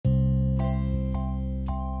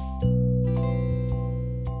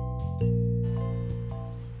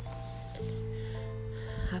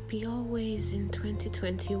Happy always in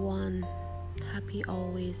 2021. Happy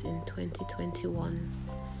always in 2021.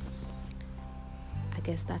 I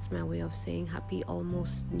guess that's my way of saying happy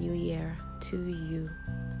almost new year to you.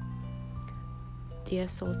 Dear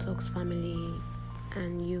Soul Talks family,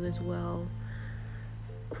 and you as well,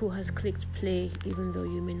 who has clicked play, even though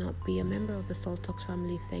you may not be a member of the Soul Talks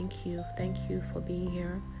family. Thank you for being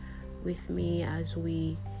here with me as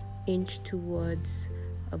we inch towards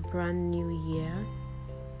a brand new year.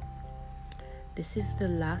 This is the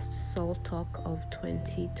last Soul Talk of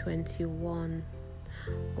 2021.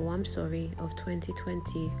 Oh, I'm sorry, of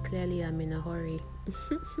 2020. Clearly, I'm in a hurry.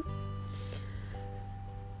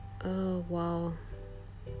 Oh, wow.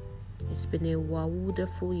 It's been a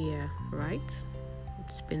wonderful year, right?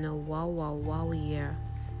 It's been a wow year.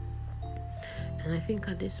 And I think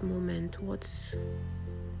at this moment,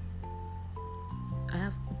 I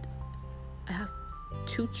have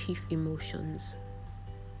two chief emotions.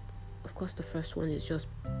 Of course, the first one is just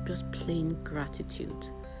plain gratitude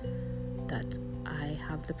that I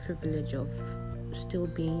have the privilege of still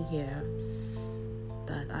being here,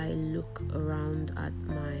 that I look around at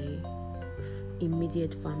my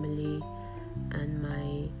immediate family and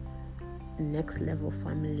my next level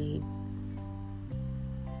family,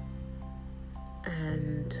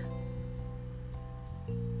 and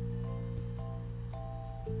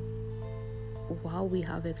while we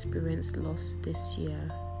have experienced loss this year,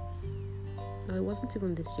 no, it wasn't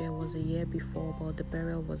even this year, it was a year before, but the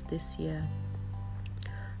burial was this year.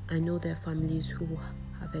 I know there are families who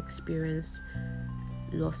have experienced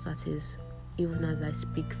loss that is, even as I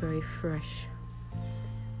speak, very fresh.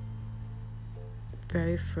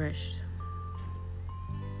 Very fresh.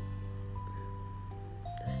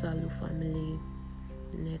 The Salu family,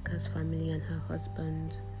 Neka's family and her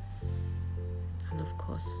husband, and of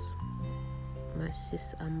course, my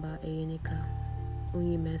sis Amber Eyenika,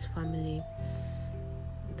 Unyime's family.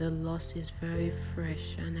 The loss is very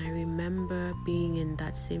fresh, and I remember being in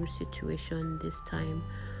that same situation this time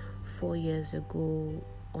 4 years ago.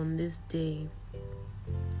 On this day,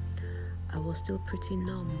 I was still pretty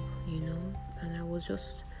numb, and I was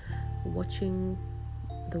just watching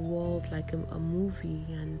the world like a movie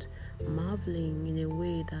and marveling in a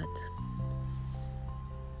way that,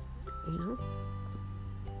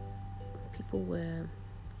 people were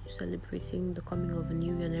celebrating the coming of a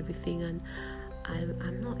new year and everything, and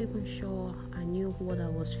I'm not even sure I knew what I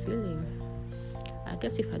was feeling. I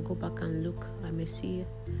guess if I go back and look, I may see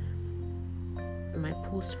my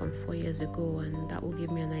post from 4 years ago, and that will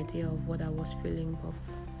give me an idea of what I was feeling, but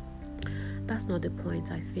that's not the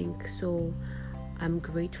point, I think. So I'm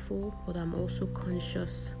grateful, but I'm also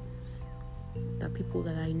conscious that people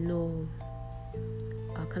that I know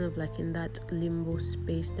are kind of like in that limbo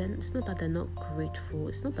space. Then it's not that they're not grateful,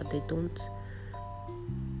 it's not that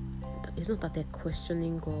they're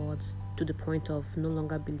questioning God to the point of no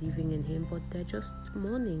longer believing in Him, but they're just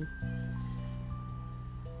mourning.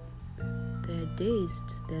 They're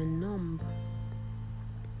dazed, they're numb.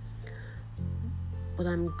 But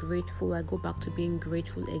I'm grateful. I go back to being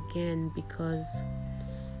grateful again, because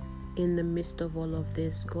in the midst of all of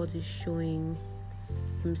this, God is showing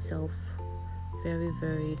Himself very,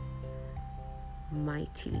 very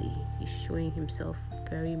mightily. He's showing Himself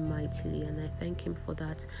very mightily, and I thank Him for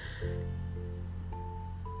that.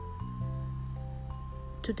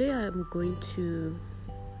 Today I'm going to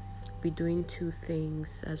be doing two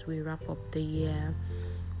things as we wrap up the year.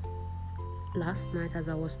 Last night, as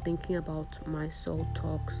I was thinking about my soul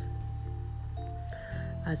talks,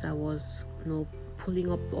 as I was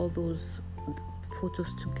pulling up all those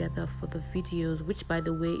photos together for the videos, which, by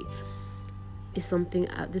the way, is something,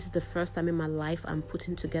 this is the first time in my life I'm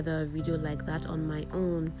putting together a video like that on my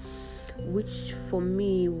own, which for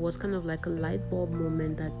me was kind of like a light bulb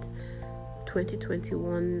moment that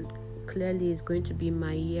 2021 clearly is going to be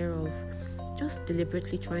my year of just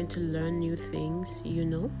deliberately trying to learn new things,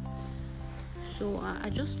 So I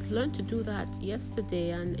just learned to do that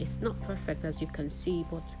yesterday, and it's not perfect, as you can see,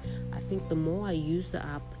 but I think the more I use the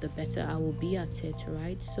app, the better I will be at it,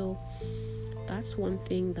 right? So that's one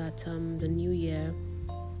thing that the new year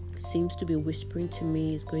seems to be whispering to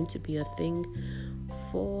me is going to be a thing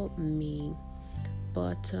for me.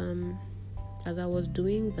 But as I was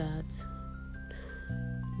doing that,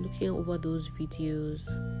 looking over those videos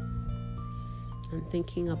and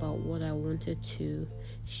thinking about what I wanted to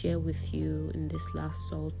share with you in this last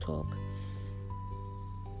Soul Talk,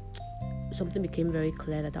 something became very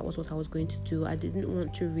clear that was what I was going to do. I didn't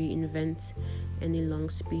want to reinvent any long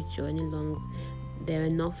speech or there are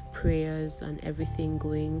enough prayers and everything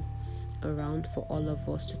going around for all of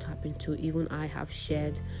us to tap into. Even I have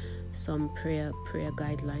shared some prayer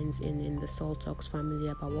guidelines in the Soul Talks family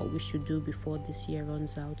about what we should do before this year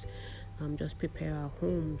runs out. Just prepare our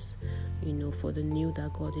homes, for the new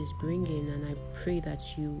that God is bringing, and I pray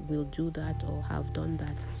that you will do that or have done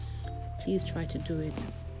that. Please try to do it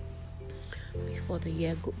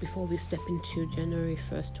before we step into January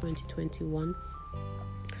 1st, 2021.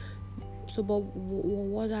 So, but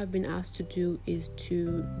what I've been asked to do is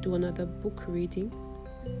to do another book reading.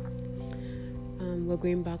 We're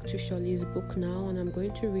going back to Shirley's book now, and I'm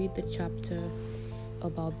going to read the chapter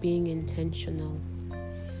about being intentional.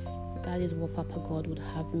 That is what Papa God would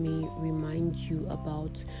have me remind you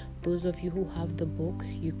about. Those of you who have the book,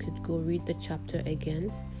 you could go read the chapter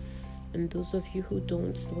again. And those of you who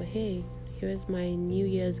don't, well, hey, here's my New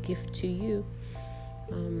Year's gift to you.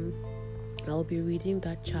 I'll be reading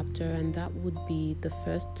that chapter, and that would be the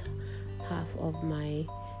first half of my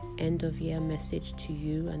end of year message to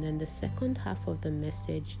you. And then the second half of the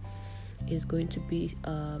message is going to be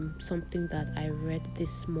something that I read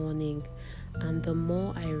this morning, and the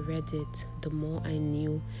more I read it, the more I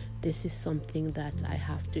knew this is something that I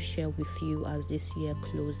have to share with you as this year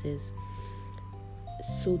closes,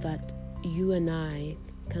 so that you and I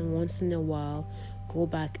can once in a while go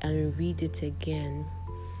back and read it again.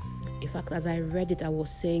 In fact, as I read it, I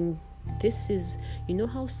was saying, this is,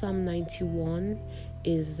 how Psalm 91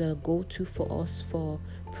 is the go-to for us for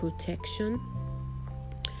protection.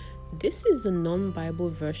 This is a non-Bible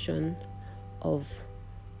version of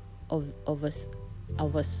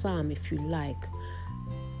a psalm, if you like,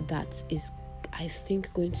 that is, I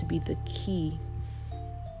think, going to be the key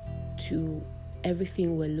to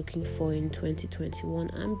everything we're looking for in 2021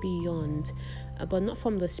 and beyond, but not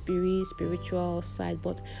from the spiritual side,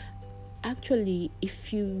 but actually,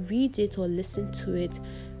 if you read it or listen to it,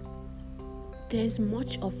 there's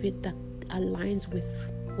much of it that aligns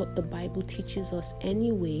with what the Bible teaches us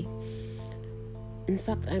anyway. In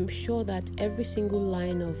fact, I'm sure that every single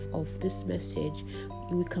line of this message,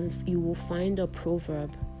 you will find a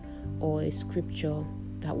proverb or a scripture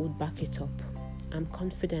that would back it up. I'm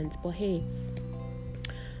confident. But hey,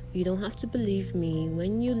 you don't have to believe me.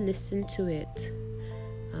 When you listen to it,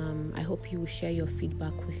 I hope you will share your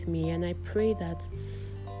feedback with me. And I pray that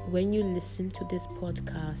when you listen to this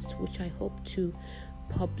podcast, which I hope to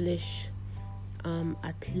publish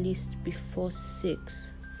at least before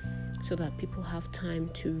 6, so that people have time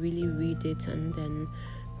to really read it, and then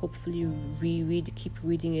hopefully keep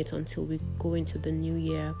reading it until we go into the new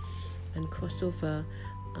year and cross over,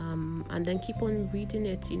 and then keep on reading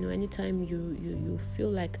it. Anytime you feel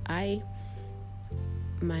like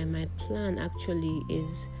my plan actually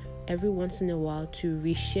is every once in a while to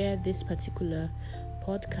reshare this particular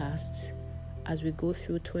podcast as we go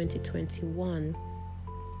through 2021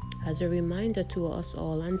 as a reminder to us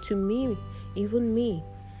all, and to me, even me,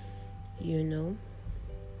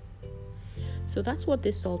 So that's what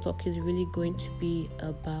this Soul Talk is really going to be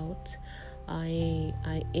about. I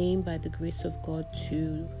aim, by the grace of God,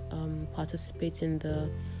 to participate in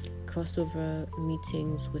the crossover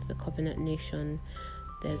meetings with the Covenant Nation.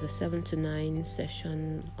 There's a 7 to 9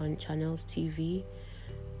 session on Channels TV,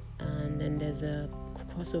 and then there's a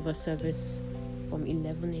crossover service from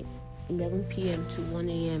 11 p.m. to 1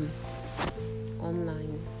 a.m.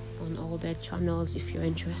 online on all their channels. If you're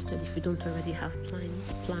interested, if you don't already have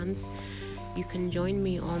plans, you can join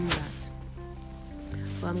me on that.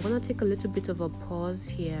 But I'm going to take a little bit of a pause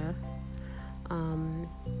here, and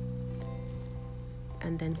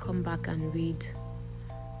then come back and read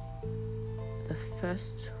the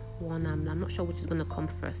first one. I'm not sure which is going to come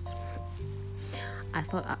first.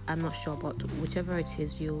 I'm not sure, but whichever it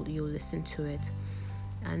is, you'll listen to it.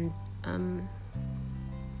 And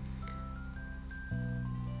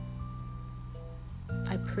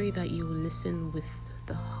I pray that you will listen with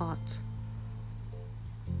the heart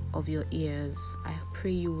of your ears. I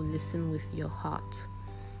pray you will listen with your heart.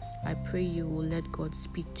 I pray you will let God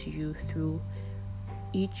speak to you through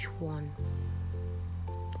each one,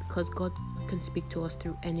 because God can speak to us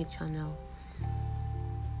through any channel.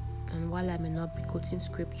 And while I may not be quoting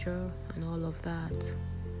scripture and all of that,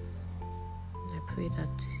 I pray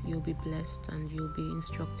that you'll be blessed and you'll be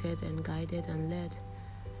instructed and guided and led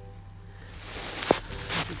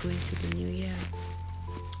as we go into the new year.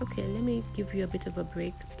 Okay, let me give you a bit of a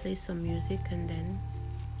break, play some music, and then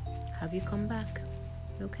have you come back.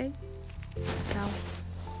 Okay? Ciao.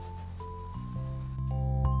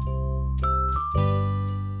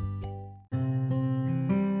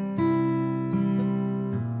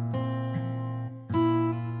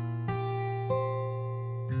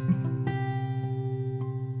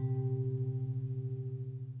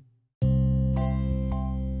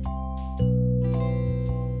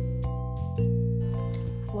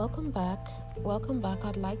 welcome back.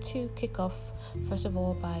 I'd like to kick off, first of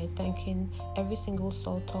all, by thanking every single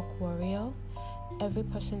Soul Talk warrior, every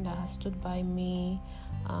person that has stood by me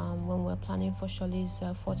when we're planning for Shirley's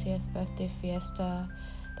 40th birthday fiesta,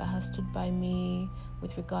 that has stood by me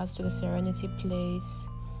with regards to the Serenity Place.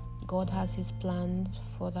 God has his plans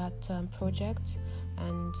for that project,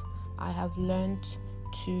 and I have learned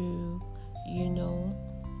to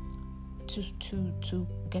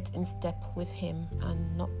get in step with him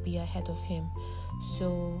and not be ahead of him.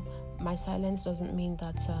 So my silence doesn't mean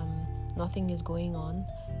that nothing is going on.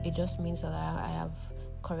 It just means that I have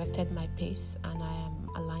corrected my pace and I am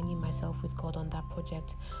aligning myself with God on that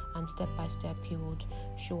project, and step by step he would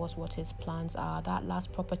show us what his plans are. That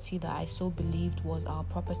last property that I so believed was our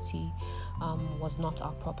property was not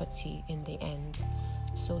our property in the end.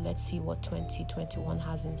 So let's see what 2021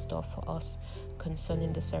 has in store for us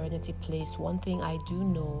concerning the Serenity Place. One thing I do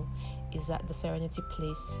know is that the Serenity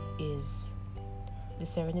Place is.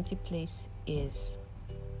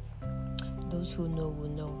 Those who know will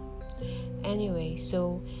know. Anyway,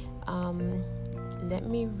 so let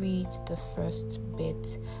me read the first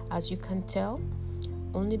bit. As you can tell,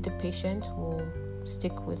 only the patient will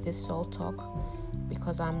stick with this soul talk,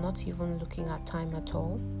 because I'm not even looking at time at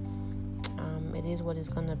all. It is what it's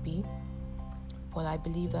gonna be, but I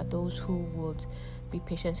believe that those who would be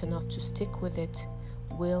patient enough to stick with it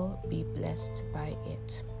will be blessed by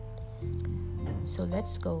it. So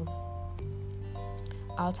let's go.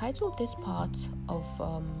 I'll title this part of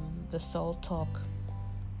the soul talk,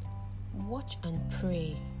 Watch and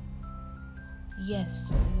Pray. Yes,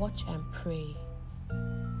 watch and pray,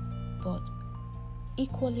 but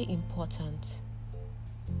equally important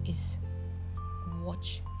is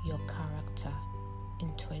watch your character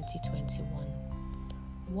in 2021.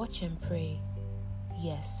 Watch and pray,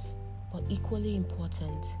 yes, but equally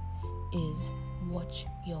important is watch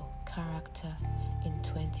your character in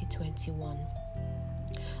 2021.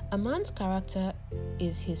 A man's character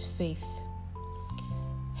is his faith.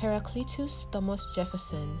 Heraclitus Thomas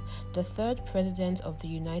Jefferson, the third president of the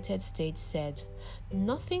United States, said,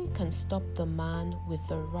 "Nothing can stop the man with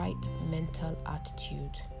the right mental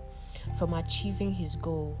attitude from achieving his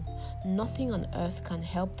goal. Nothing on earth can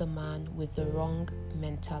help the man with the wrong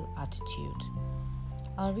mental attitude."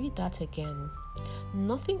 I'll read that again.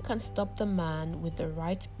 Nothing can stop the man with the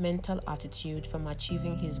right mental attitude from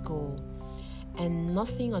achieving his goal, and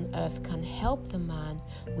nothing on earth can help the man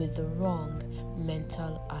with the wrong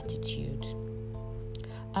mental attitude.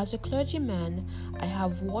 As a clergyman, I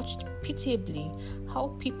have watched pitiably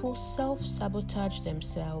how people self-sabotage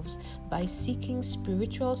themselves by seeking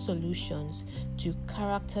spiritual solutions to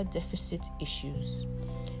character deficit issues.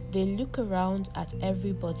 They look around at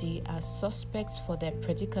everybody as suspects for their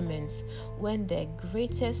predicaments when their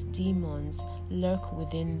greatest demons lurk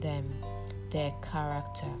within them, their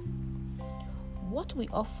character. What we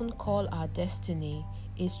often call our destiny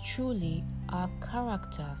is truly our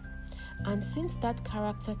character. And since that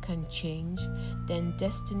character can change, then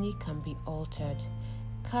destiny can be altered.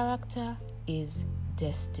 Character is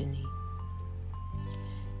destiny.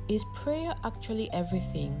 Is prayer actually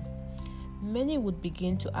everything? Many would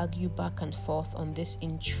begin to argue back and forth on this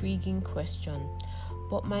intriguing question,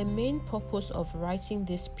 but my main purpose of writing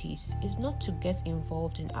this piece is not to get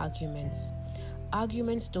involved in arguments.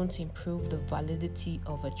 Arguments don't improve the validity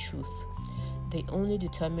of a truth. They only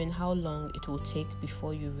determine how long it will take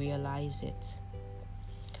before you realize it.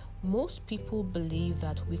 Most people believe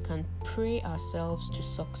that we can pray ourselves to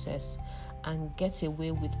success and get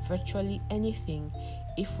away with virtually anything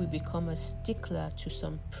if we become a stickler to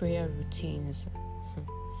some prayer routines.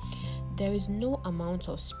 There is no amount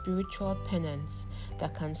of spiritual penance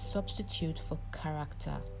that can substitute for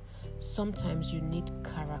character. Sometimes you need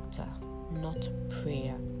character, not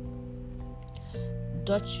prayer.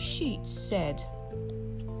 Dutch Sheets said,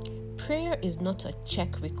 "Prayer is not a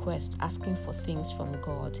check request asking for things from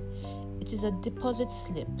God. It is a deposit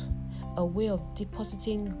slip, a way of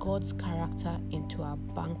depositing God's character into our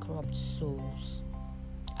bankrupt souls."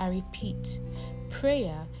 I repeat,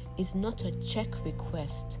 prayer is not a check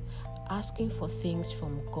request asking for things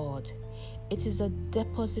from God. It is a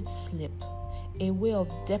deposit slip, a way of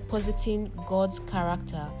depositing God's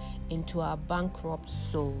character into our bankrupt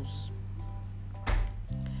souls.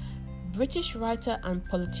 British writer and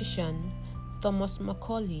politician Thomas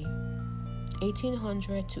Macaulay,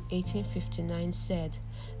 1800 to 1859, said,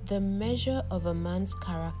 "The measure of a man's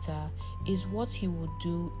character is what he would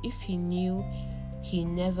do if he knew he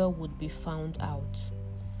never would be found out."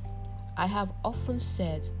 I have often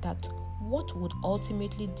said that what would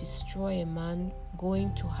ultimately destroy a man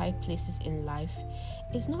going to high places in life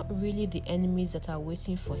is not really the enemies that are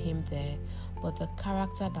waiting for him there, but the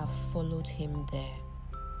character that followed him there.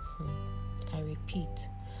 I repeat,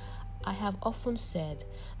 I have often said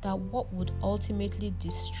that what would ultimately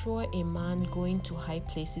destroy a man going to high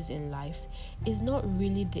places in life is not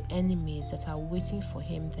really the enemies that are waiting for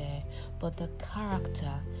him there, but the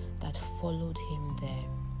character that followed him there.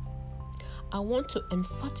 I want to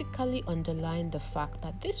emphatically underline the fact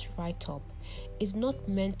that this write-up is not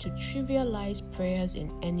meant to trivialize prayers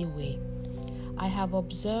in any way. I have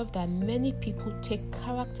observed that many people take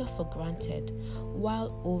character for granted while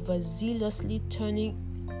overzealously tuning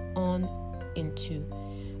on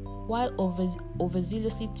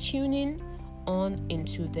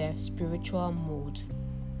into their spiritual mode.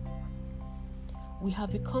 We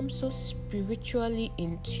have become so spiritually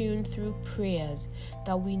in tune through prayers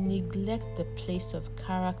that we neglect the place of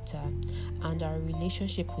character and our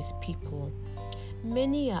relationship with people.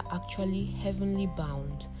 Many are actually heavenly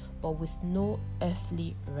bound, but with no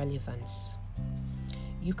earthly relevance.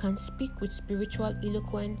 You can speak with spiritual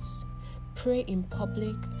eloquence, pray in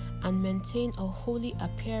public, and maintain a holy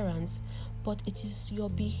appearance, but it is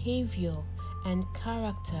your behavior and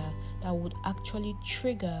character that would actually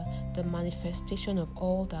trigger the manifestation of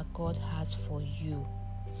all that God has for you.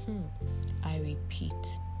 I repeat,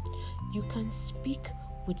 you can speak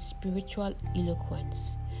with spiritual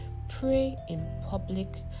eloquence, pray in public,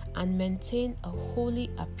 and maintain a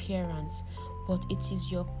holy appearance, but it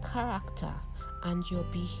is your character and your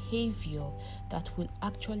behavior that will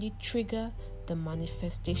actually trigger the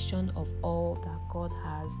manifestation of all that God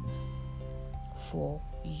has for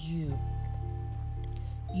you.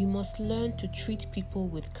 You must learn to treat people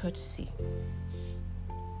with courtesy.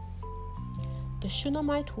 The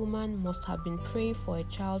Shunammite woman must have been praying for a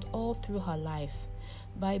child all through her life.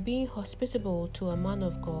 By being hospitable to a man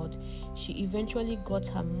of God, she eventually got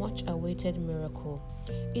her much-awaited miracle.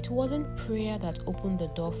 It wasn't prayer that opened the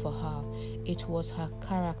door for her, it was her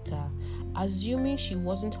character. Assuming she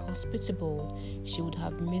wasn't hospitable, she would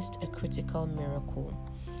have missed a critical miracle.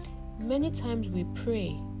 Many times we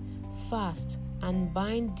pray, fast, and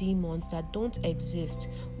bind demons that don't exist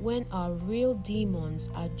when our real demons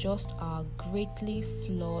are just our greatly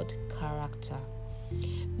flawed character.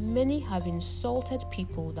 Many have insulted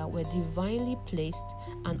people that were divinely placed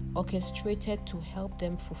and orchestrated to help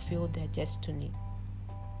them fulfill their destiny.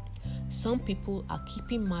 Some people are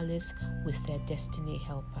keeping malice with their destiny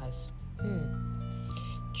helpers.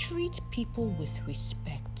 Treat people with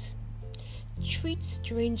respect. Treat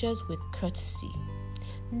strangers with courtesy.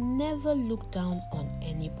 Never look down on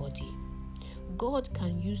anybody. God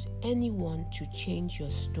can use anyone to change your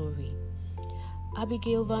story.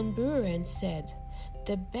 Abigail Van Buren said,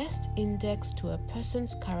 "The best index to a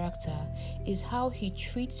person's character is how he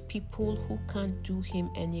treats people who can't do him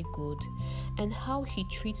any good and how he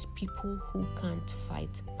treats people who can't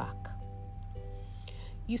fight back."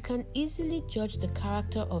 You can easily judge the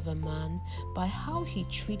character of a man by how he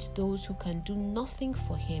treats those who can do nothing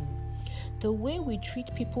for him. The way we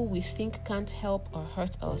treat people we think can't help or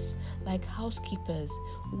hurt us, like housekeepers,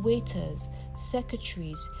 waiters,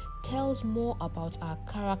 secretaries, tells more about our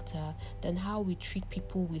character than how we treat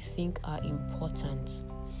people we think are important.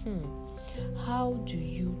 How do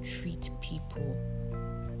you treat people?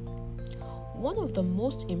 One of the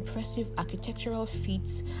most impressive architectural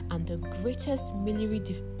feats and the greatest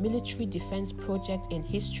military defense project in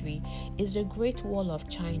history is the Great Wall of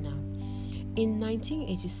China. In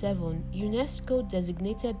 1987, UNESCO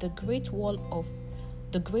designated the Great Wall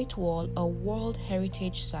a World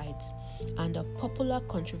Heritage Site, and a popular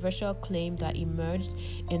controversial claim that emerged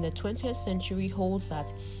in the 20th century holds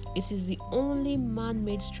that it is the only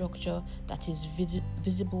man-made structure that is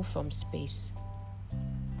visible from space.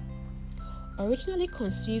 Originally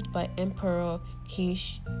conceived by Emperor Qin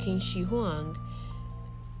Shi Huang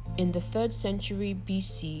in the 3rd century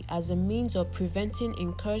BC as a means of preventing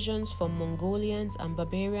incursions from Mongolians and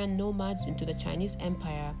barbarian nomads into the Chinese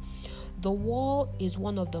Empire, the wall is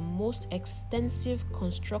one of the most extensive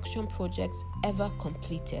construction projects ever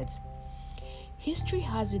completed. History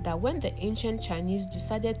has it that when the ancient Chinese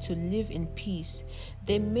decided to live in peace,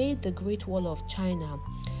 they made the Great Wall of China.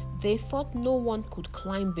 They thought no one could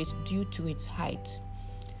climb it due to its height.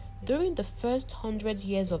 During the first 100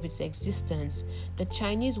 years of its existence, the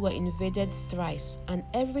Chinese were invaded thrice, and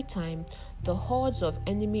every time, the hordes of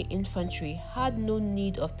enemy infantry had no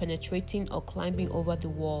need of penetrating or climbing over the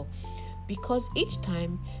wall, because each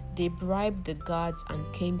time they bribed the guards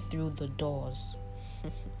and came through the doors.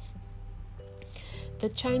 The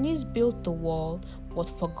Chinese built the wall but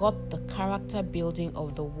forgot the character building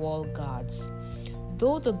of the wall guards.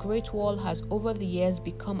 Though the Great Wall has over the years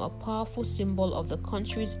become a powerful symbol of the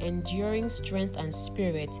country's enduring strength and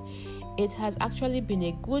spirit, it has actually been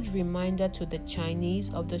a good reminder to the Chinese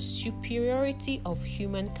of the superiority of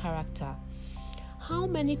human character. How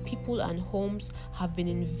many people and homes have been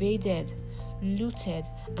invaded, looted,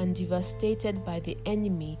 and devastated by the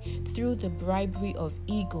enemy through the bribery of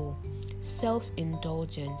ego,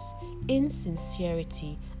 self-indulgence,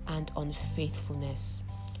 insincerity, and unfaithfulness?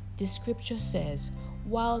 The scripture says,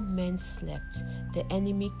 "While men slept, the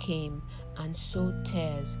enemy came and sowed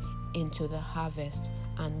tares into the harvest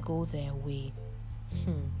and go their way."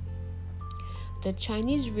 The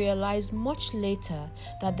Chinese realized much later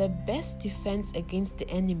that the best defense against the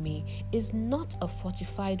enemy is not a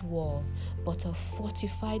fortified wall, but a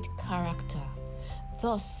fortified character.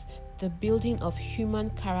 Thus, the building of human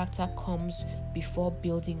character comes before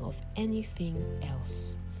building of anything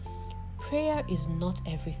else. Prayer is not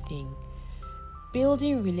everything.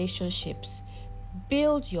 Building relationships,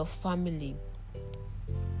 build your family.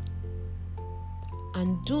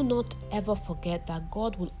 And do not ever forget that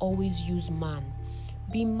God will always use man.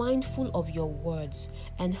 Be mindful of your words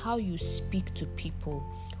and how you speak to people.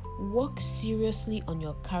 Work seriously on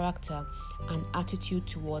your character and attitude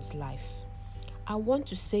towards life. I want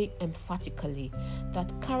to say emphatically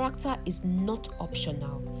that character is not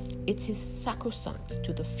optional. It is sacrosanct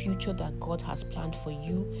to the future that God has planned for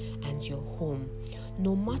you and your home.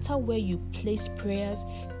 No matter where you place prayers,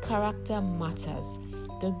 character matters.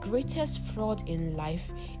 The greatest fraud in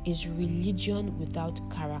life is religion without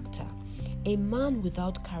character. A man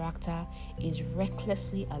without character is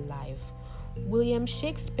recklessly alive. William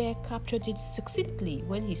Shakespeare captured it succinctly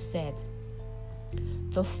when he said,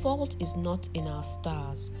 "The fault is not in our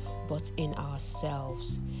stars, but in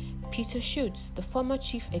ourselves." Peter Schutz, the former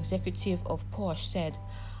chief executive of Porsche, said,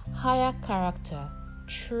 "Hire character,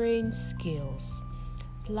 train skills."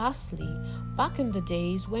 Lastly, back in the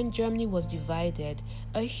days when Germany was divided,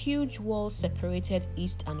 a huge wall separated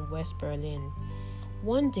East and West Berlin.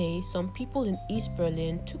 One day, some people in East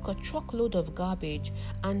Berlin took a truckload of garbage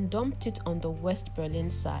and dumped it on the West Berlin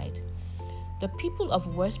side. The people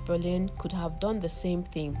of West Berlin could have done the same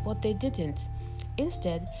thing, but they didn't.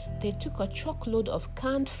 Instead, they took a truckload of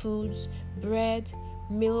canned foods, bread,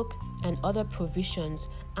 milk, and other provisions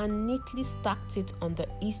and neatly stacked it on the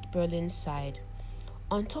East Berlin side.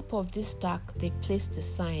 On top of this stack, they placed a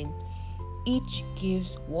sign, "Each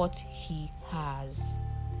gives what he has."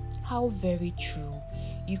 How very true.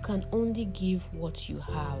 You can only give what you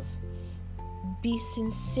have. Be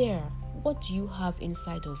sincere. What do you have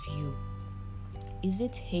inside of you? Is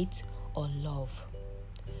it hate or love?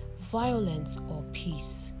 Violence or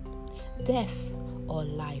peace? Death or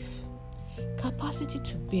life? Capacity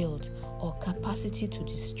to build or capacity to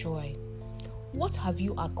destroy? What have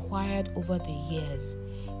you acquired over the years?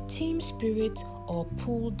 Team spirit or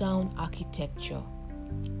pull-down architecture?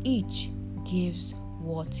 Each gives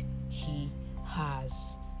what he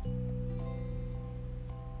has.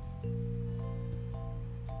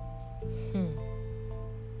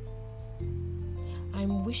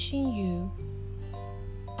 I'm wishing you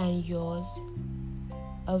and yours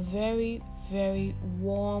a very, very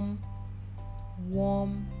warm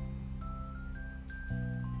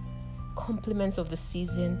compliments of the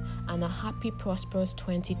season and a happy, prosperous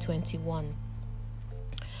 2021.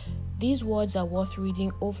 These words are worth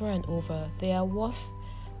reading over and over. They are worth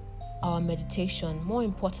our meditation. More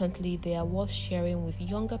importantly, they are worth sharing with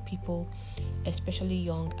younger people, especially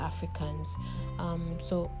young Africans.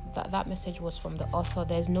 So that message was from the author.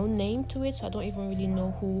 There's no name to it, so I don't even really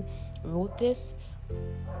know who wrote this,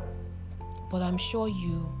 but I'm sure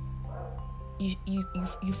you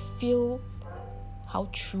feel how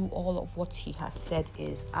true all of what he has said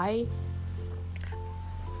is. I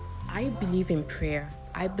believe in prayer.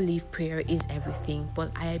 I believe prayer is everything,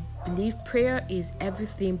 but I believe prayer is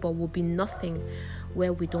everything but will be nothing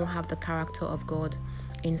where we don't have the character of God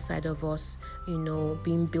inside of us,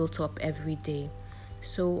 being built up every day.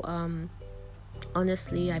 So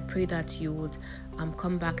honestly, I pray that you would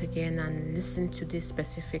come back again and listen to this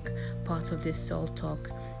specific part of this soul talk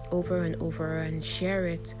over and over and share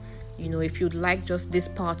it. If you'd like just this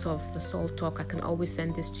part of the soul talk, I can always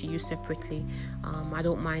send this to you separately. I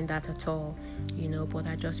don't mind that at all, but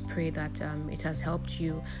I just pray that it has helped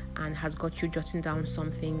you and has got you jotting down some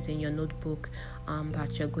things in your notebook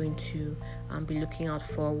that you're going to be looking out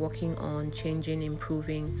for, working on, changing,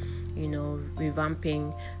 improving,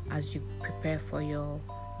 revamping as you prepare for your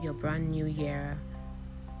brand new year.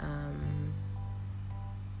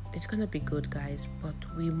 It's gonna be good, guys, but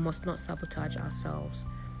we must not sabotage ourselves.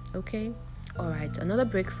 Okay? Alright, another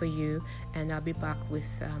break for you, and I'll be back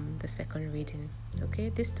with the second reading. Okay,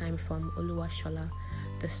 this time from Oluwashola,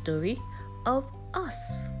 The Story of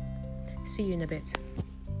Us. See you in a bit.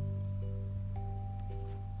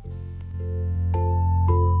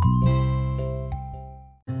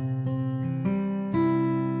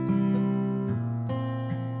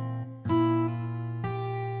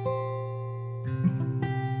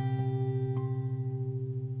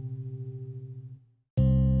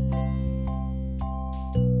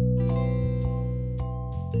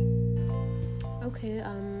 Okay,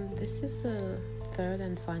 this is the third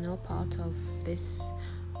and final part of this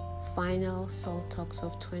final Soul Talks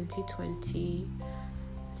of 2020.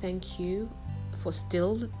 Thank you for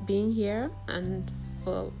still being here and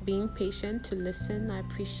for being patient to listen. I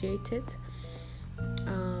appreciate it.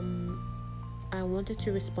 I wanted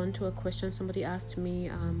to respond to a question somebody asked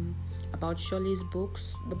me about Shirley's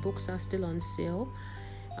books. The books are still on sale.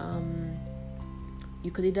 You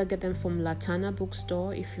could either get them from Latana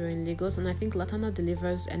bookstore if you're in Lagos, and I think Latana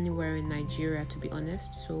delivers anywhere in Nigeria, to be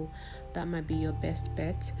honest, so that might be your best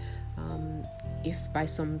bet. If by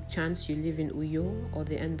some chance you live in Uyo or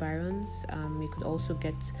the environs, you could also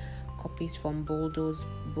get copies from Boldo's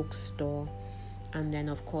bookstore. And then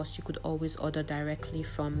of course you could always order directly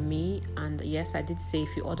from me. And yes, I did say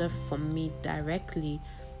if you order from me directly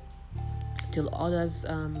till others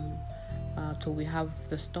till we have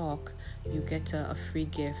the stock, you get a free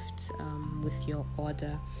gift with your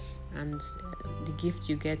order. And the gift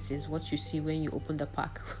you get is what you see when you open the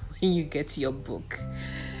pack when you get your book.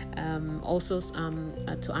 Also,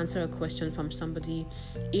 to answer a question from somebody,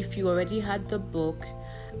 if you already had the book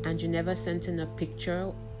and you never sent in a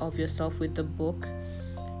picture of yourself with the book,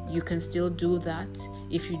 you can still do that.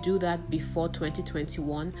 If you do that before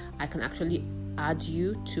 2021, I can actually add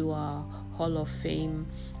you to our Hall of Fame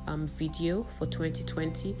video for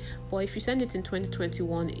 2020. But if you send it in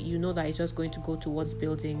 2021, you know that it's just going to go towards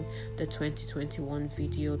building the 2021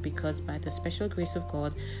 video, because by the special grace of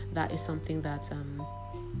God, that is something that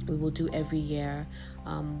we will do every year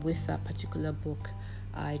with that particular book.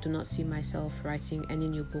 I do not see myself writing any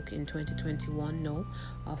new book in 2021. No,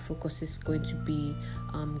 our focus is going to be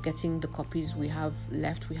getting the copies we have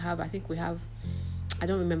left. I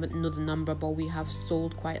don't know the number, but we have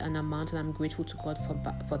sold quite an amount, and I'm grateful to God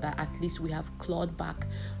for that. At least we have clawed back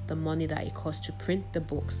the money that it cost to print the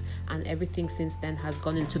books, and everything since then has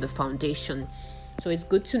gone into the foundation. So it's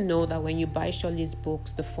good to know that when you buy Shirley's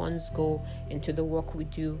books, the funds go into the work we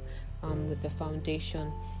do with the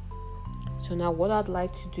foundation. So now what I'd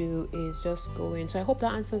like to do is just go in. So I hope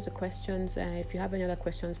that answers the questions. If you have any other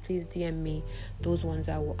questions, please DM me. Those ones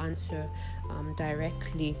I will answer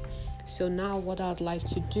directly. So now what I'd like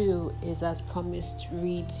to do is, as promised,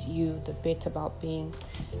 read you the bit about being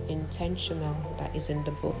intentional that is in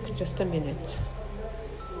the book. Just a minute.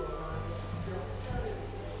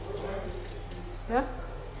 Yeah?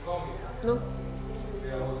 No?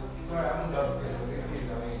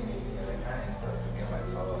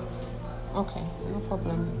 Okay, no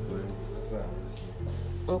problem.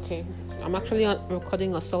 Okay, I'm actually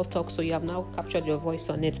recording a Soul Talk, so you have now captured your voice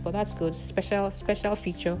on it, but that's good. Special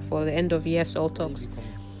feature for the end of year Soul Talks,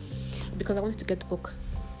 because I wanted to get the book.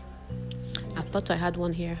 I thought I had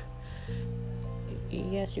one here.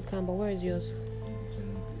 Yes, you can, but where is yours?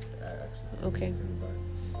 Okay,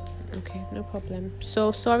 no problem.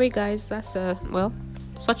 So sorry guys, that's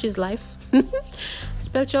such is life.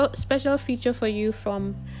 Special feature for you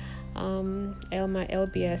from my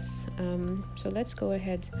LBS. So let's go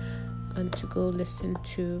ahead and to go listen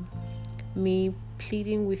to me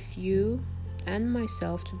pleading with you and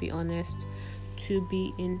myself, to be honest, to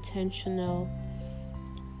be intentional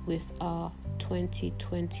with our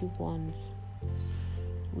 2021s.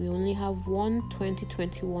 We only have one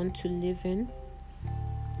 2021 to live in,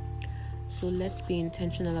 so let's be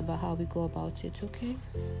intentional about how we go about it, okay?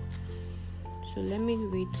 So let me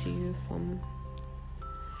read to you from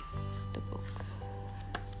the book.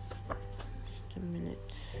 Just a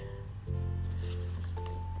minute.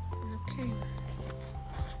 Okay.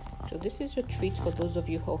 So this is a treat for those of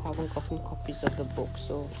you who haven't gotten copies of the book.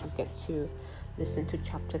 So you get to listen to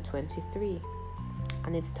chapter 23.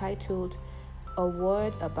 And it's titled, A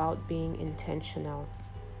Word About Being Intentional.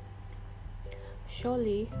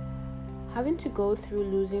 Surely, having to go through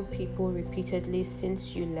losing people repeatedly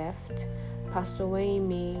since you left, Pastor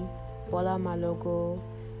Waimi, Bola Malogo,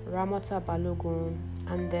 Ramota Balogun,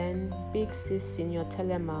 and then Big Sis Senior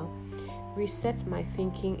Telema reset my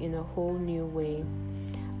thinking in a whole new way.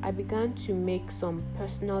 I began to make some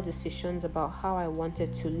personal decisions about how I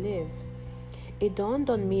wanted to live. it dawned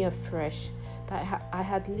on me afresh that I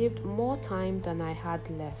had lived more time than I had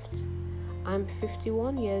left. I'm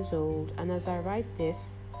 51 years old, and as I write this,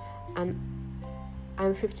 and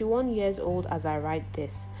I'm 51 years old as I write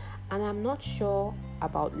this, and I'm not sure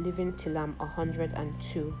about living till I'm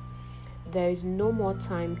 102. There is no more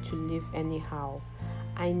time to live anyhow.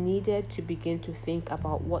 I needed to begin to think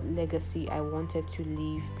about what legacy I wanted to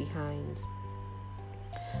leave behind.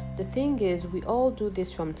 The thing is, we all do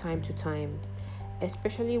this from time to time,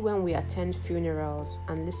 especially when we attend funerals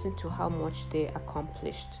and listen to how much they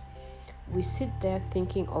accomplished. We sit there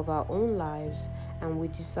thinking of our own lives, and we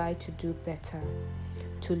decide to do better,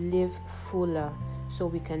 to live fuller, so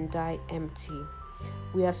we can die empty.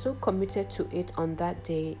 We are so committed to it on that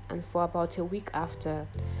day, and for about a week after,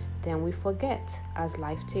 then we forget as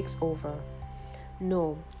life takes over.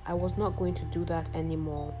 No, I was not going to do that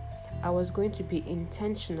anymore. I was going to be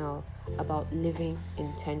intentional about living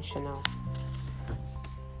intentional.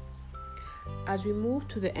 As we move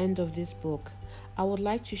to the end of this book, I would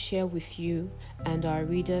like to share with you and our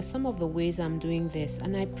readers some of the ways I'm doing this,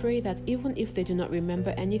 and I pray that even if they do not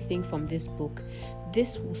remember anything from this book,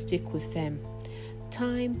 this will stick with them.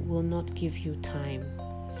 Time will not give you time.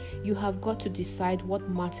 You have got to decide what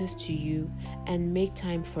matters to you and make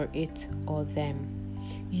time for it or them.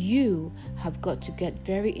 You have got to get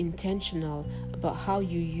very intentional about how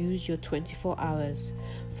you use your 24 hours.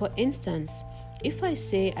 For instance, if I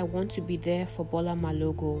say I want to be there for Bola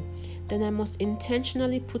Malogo, then I must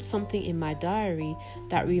intentionally put something in my diary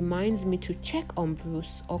that reminds me to check on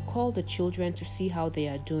Bruce or call the children to see how they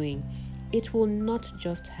are doing. It will not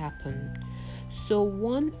just happen. So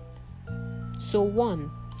one,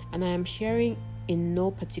 and I am sharing in no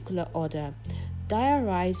particular order,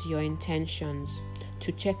 diarize your intentions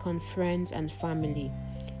to check on friends and family.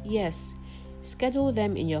 Yes, schedule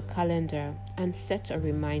them in your calendar and set a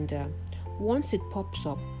reminder. Once it pops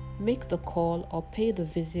up, make the call or pay the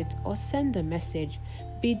visit or send the message.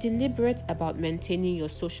 Be deliberate about maintaining your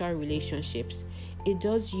social relationships. It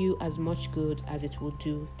does you as much good as it will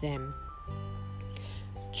do them.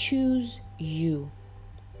 Choose you.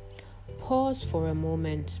 Pause for a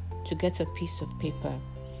moment to get a piece of paper.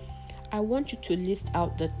 I want you to list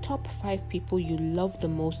out the top 5 people you love the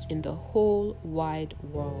most in the whole wide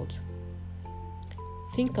world.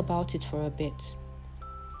 Think about it for a bit.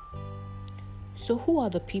 So who are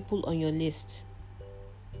the people on your list?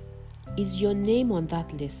 Is your name on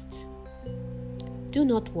that list? Do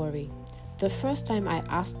not worry. The first time I was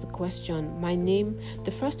asked the question, my name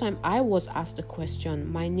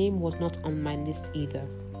was not on my list either.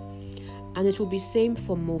 And it will be same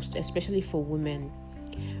for most, especially for women.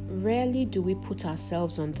 Rarely do we put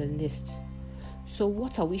ourselves on the list. So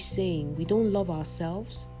what are we saying? We don't love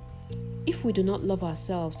ourselves? If we do not love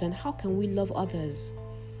ourselves, then how can we love others?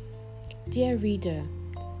 Dear reader,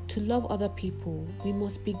 to love other people, we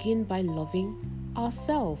must begin by loving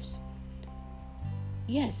ourselves.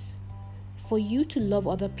 Yes, for you to love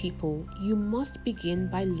other people, you must begin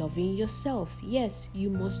by loving yourself. Yes, you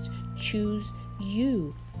must choose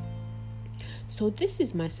you. So this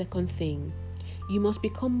is my second thing. You must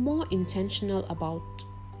become more intentional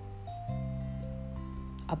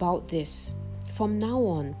about this. From now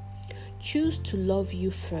on, choose to love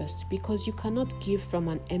you first, because you cannot give from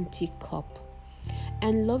an empty cup.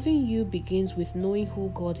 And loving you begins with knowing who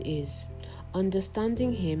God is,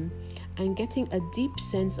 understanding Him, and getting a deep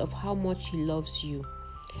sense of how much He loves you.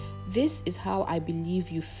 This is how I believe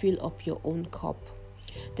you fill up your own cup.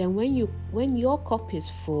 Then when your cup is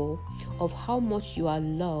full of how much you are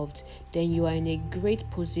loved, then you are in a great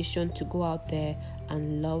position to go out there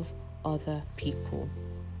and love other people.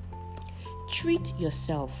 Treat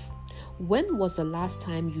yourself. When was the last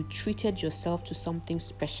time you treated yourself to something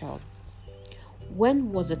special?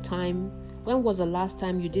 When was the last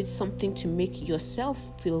time you did something to make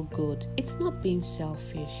yourself feel good? It's not being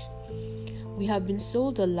selfish. We have been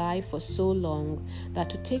sold a lie for so long that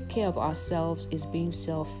to take care of ourselves is being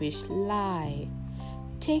selfish. Lie.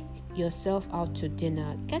 Take yourself out to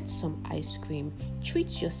dinner, get some ice cream,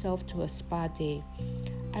 treat yourself to a spa day.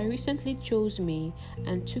 I recently chose me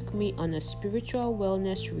and took me on a spiritual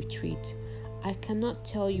wellness retreat. I cannot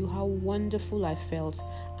tell you how wonderful I felt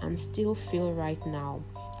and still feel right now.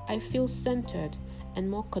 I feel centered and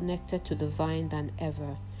more connected to the vine than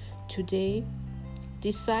ever. Today,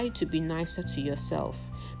 decide to be nicer to yourself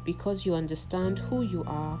because you understand who you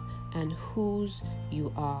are and whose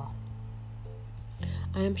you are.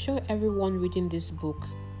 I am sure everyone reading this book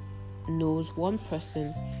knows one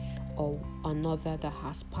person or another that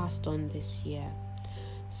has passed on this year.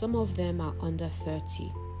 Some of them are under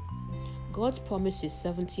 30. God's promise is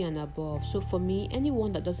 70 and above. So for me,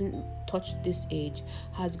 anyone that doesn't touch this age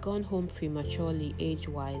has gone home prematurely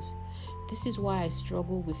age-wise. This is why I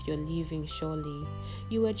struggle with your leaving, surely.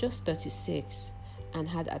 You were just 36 and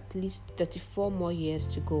had at least 34 more years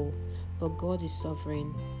to go. But God is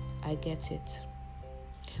sovereign. I get it.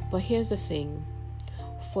 But here's the thing.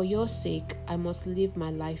 For your sake, I must live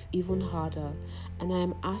my life even harder, and I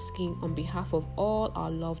am asking on behalf of all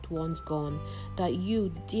our loved ones gone that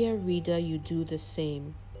you, dear reader, you do the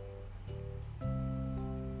same.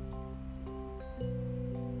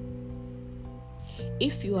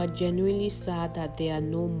 If you are genuinely sad that they are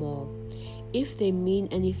no more, if they mean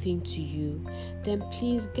anything to you, then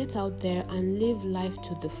please get out there and live life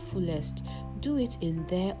to the fullest. Do it in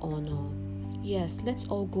their honor. Yes, let's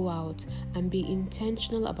all go out and be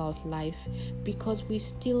intentional about life because we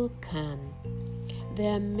still can.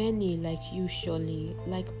 There are many like you, surely,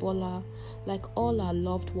 like Bola, like all our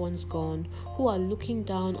loved ones gone, who are looking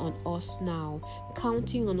down on us now,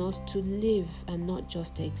 counting on us to live and not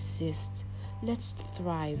just exist. Let's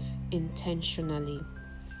thrive intentionally.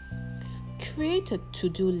 Create a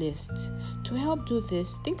to-do list. To help do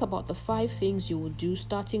this, think about the 5 things you would do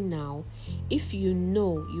starting now if you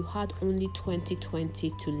know you had only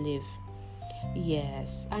 2020 to live.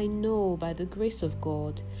 Yes, I know by the grace of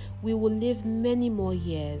God, we will live many more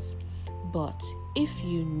years. But if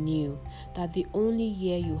you knew that the only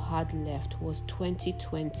year you had left was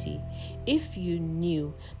 2020, if you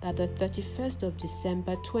knew that the 31st of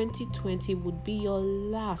December 2020 would be your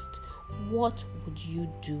last, what would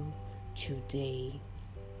you do today?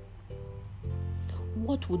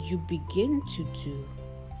 What would you begin to do?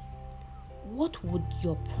 What would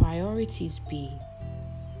your priorities be?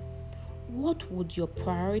 What would your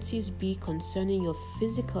priorities be concerning your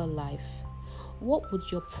physical life? What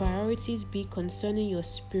would your priorities be concerning your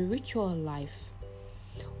spiritual life?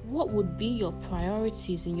 What would be your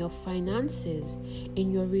priorities in your finances,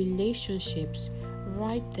 in your relationships?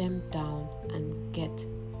 Write them down and get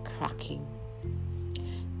cracking.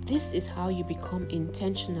 This is how you become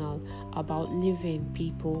intentional about living,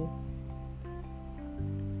 people.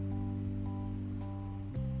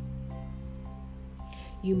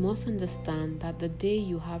 You must understand that the day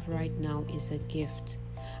you have right now is a gift,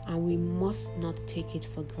 and we must not take it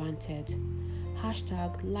for granted.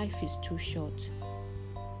 #life is too short.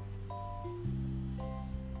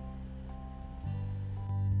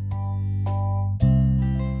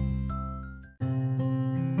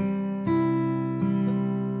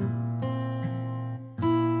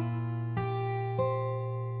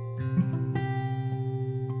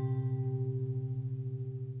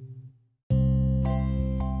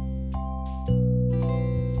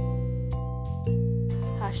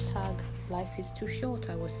 Life is too short,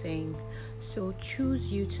 I was saying. So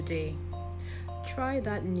choose you today. Try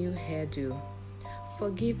that new hairdo.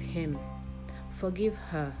 Forgive him. Forgive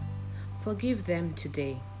her. Forgive them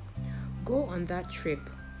today. Go on that trip,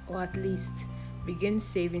 or at least begin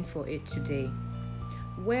saving for it today.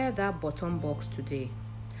 Wear that bottom box today.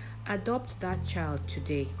 Adopt that child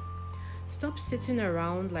today. Stop sitting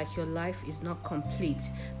around like your life is not complete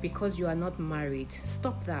because you are not married.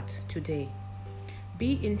 Stop that today.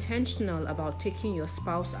 Be intentional about taking your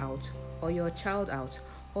spouse out, or your child out,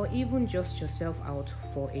 or even just yourself out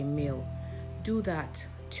for a meal. Do that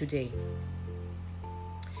today.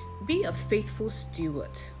 Be a faithful steward.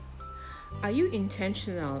 Are you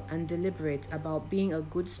intentional and deliberate about being a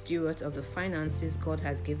good steward of the finances God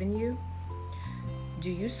has given you? Do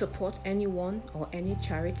you support anyone or any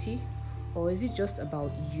charity, or is it just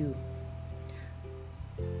about you?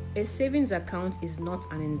 A savings account is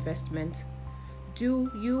not an investment.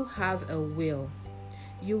 Do you have a will?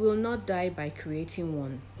 You will not die by creating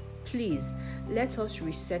one. Please, let us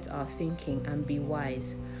reset our thinking and be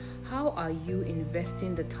wise. How are you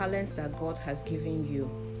investing the talents that God has given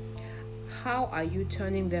you? How are you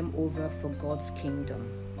turning them over for God's kingdom?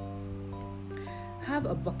 Have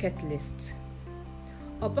a bucket list.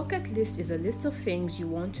 A bucket list is a list of things you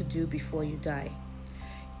want to do before you die.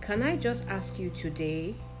 Can I just ask you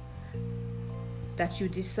today that you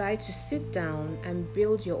decide to sit down and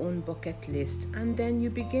build your own bucket list, and then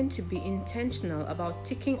you begin to be intentional about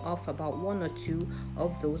ticking off about 1 or 2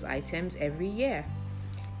 of those items every year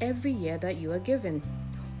that you are given.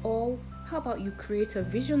 Or how about you create a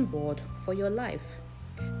vision board for your life?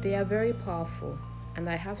 They are very powerful, and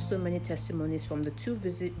I have so many testimonies from the 2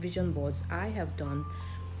 vision boards I have done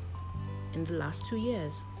in the last 2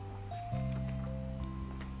 years.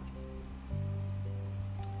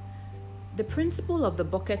 The principle of the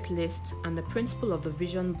bucket list and the principle of the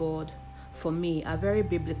vision board for me are very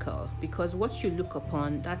biblical, because what you look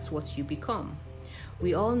upon, that's what you become.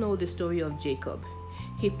 We all know the story of Jacob.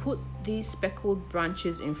 He put these speckled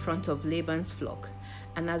branches in front of Laban's flock,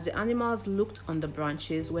 and as the animals looked on the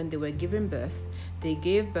branches when they were giving birth, they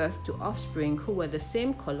gave birth to offspring who were the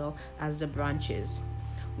same color as the branches.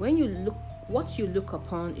 What you look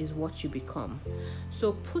upon is what you become.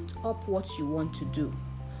 So put up what you want to do,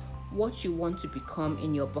 what you want to become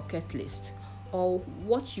in your bucket list, or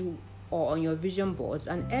on your vision boards,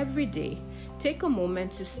 and every day take a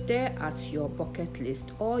moment to stare at your bucket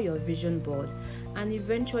list or your vision board, and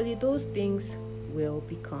eventually those things will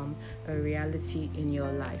become a reality in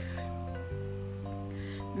your life.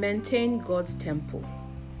 Maintain God's temple.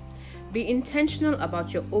 Be intentional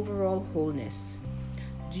about your overall wholeness.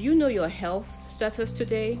 Do you know your health status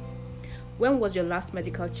today? When was your last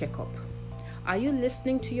medical checkup? Are you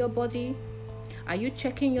listening to your body? Are you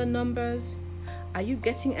checking your numbers? Are you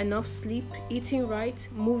getting enough sleep, eating right,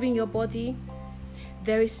 moving your body?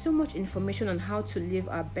 There is so much information on how to live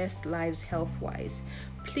our best lives health-wise.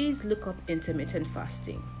 Please look up intermittent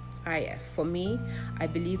fasting. For me, I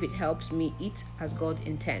believe it helps me eat as God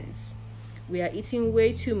intends. We are eating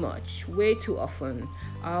way too much, way too often.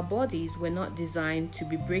 Our bodies were not designed to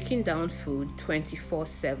be breaking down food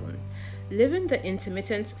 24/7. Living the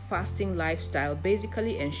intermittent fasting lifestyle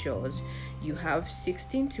basically ensures you have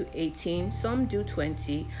 16 to 18, some do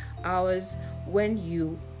 20 hours when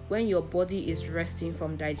your body is resting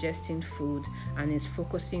from digesting food and is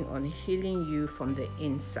focusing on healing you from the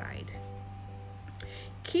inside.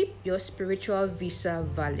 Keep your spiritual visa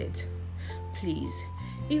valid. Please,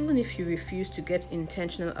 even if you refuse to get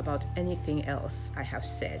intentional about anything else I have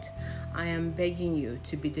said, I am begging you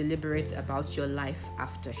to be deliberate about your life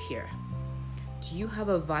after here. Do you have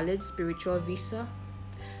a valid spiritual visa?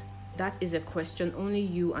 That is a question only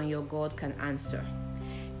you and your God can answer.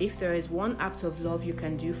 If there is one act of love you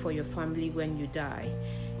can do for your family when you die,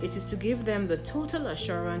 it is to give them the total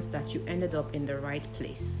assurance that you ended up in the right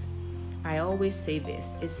place. I always say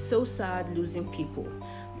this, it's so sad losing people,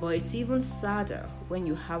 but it's even sadder when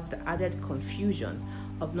you have the added confusion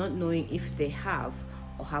of not knowing if they have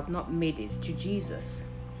or have not made it to Jesus.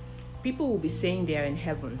 People will be saying they are in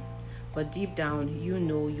heaven, but deep down you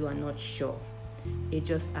know you are not sure. It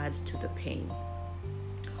just adds to the pain.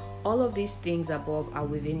 All of these things above are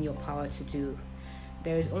within your power to do.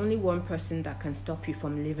 There is only one person that can stop you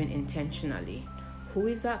from living intentionally. Who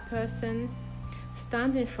is that person?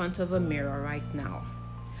 Stand in front of a mirror right now.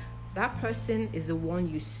 That person is the one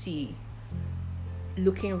you see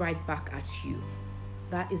looking right back at you.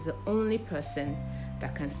 That is the only person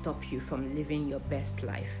that can stop you from living your best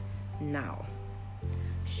life now.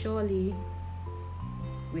 Surely,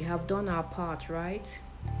 we have done our part, right?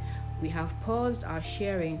 We have paused our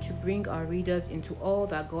sharing to bring our readers into all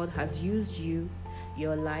that God has used you,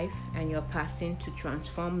 your life, and your passing to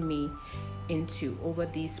transform me into over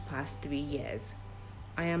these past 3 years.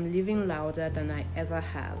 I am living louder than I ever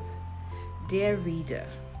have. Dear reader,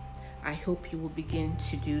 I hope you will begin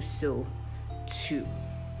to do so too.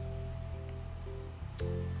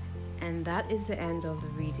 And that is the end of the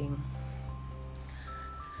reading.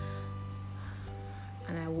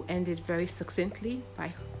 And I will end it very succinctly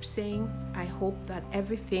by saying, I hope that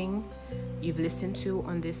everything you've listened to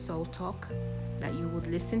on this Soul Talk, that you would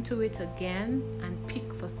listen to it again and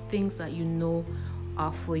pick the things that you know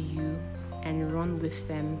are for you and run with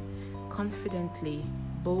them confidently,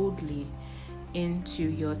 boldly into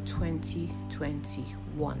your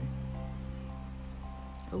 2021.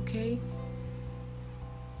 Okay?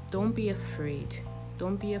 Don't be afraid.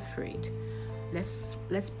 Don't be afraid.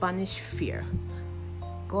 Let's banish fear.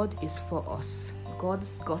 God is for us.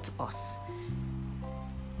 God's got us.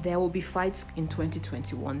 There will be fights in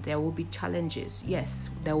 2021. There will be challenges. Yes,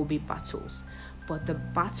 there will be battles. But the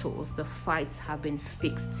battles, the fights have been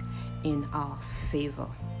fixed in our favor.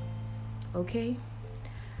 Okay?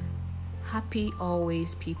 Happy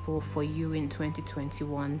always, people, for you in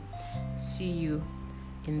 2021. See you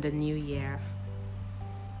in the new year.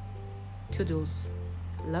 Toodles.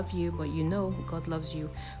 Love you, but you know God loves you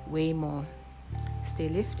way more. Stay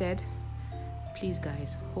lifted. Please,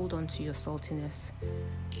 guys, hold on to your saltiness.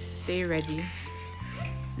 Stay ready.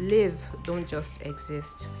 Live, don't just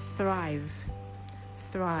exist. Thrive.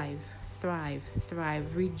 Thrive, thrive,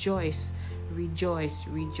 thrive. Rejoice, rejoice,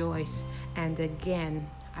 rejoice. And again,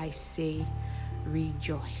 I say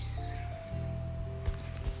rejoice.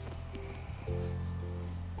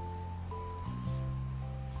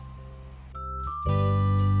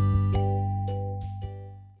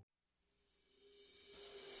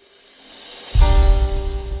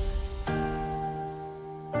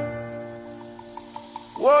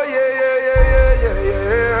 Whoa, yeah, yeah, yeah, yeah, yeah, yeah,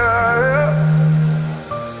 yeah.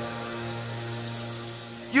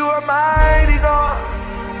 You are mighty God,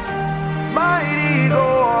 mighty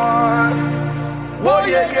God. Oh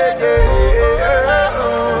yeah, yeah, yeah.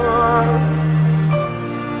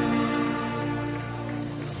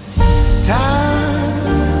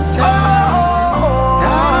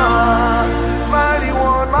 Mighty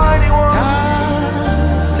one,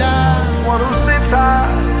 one who sits high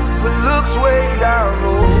but looks way down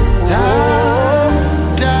low.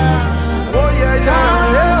 Oh yeah,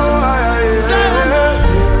 yeah, yeah.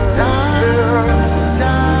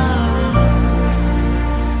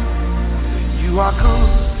 You are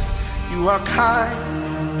good, you are kind,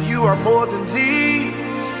 you are more than these.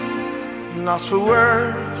 Lost for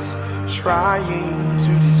words, trying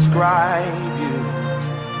to describe you.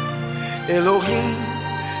 Elohim,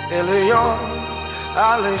 Elion,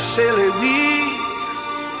 Ale Shelewi.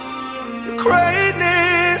 Your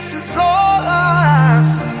greatness is all I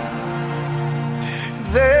see.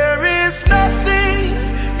 There is nothing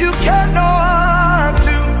you cannot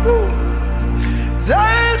do.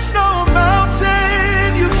 There's no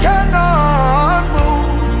mountain you cannot move.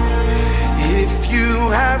 If you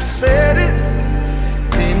have said it,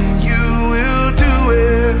 then you will do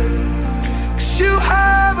it. 'Cause you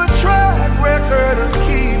have a track record of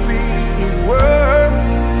keeping your word,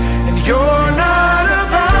 and you're not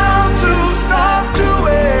about to stop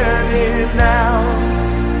doing it now.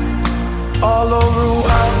 All over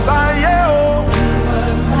Ambaye,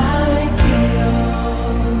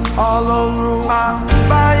 all over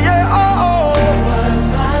Ambaye,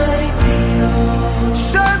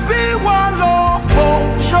 should be one Lord for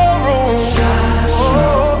sure.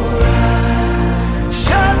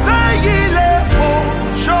 Should be Yile for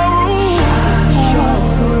sure.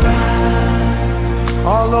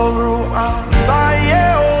 All over Ambaye.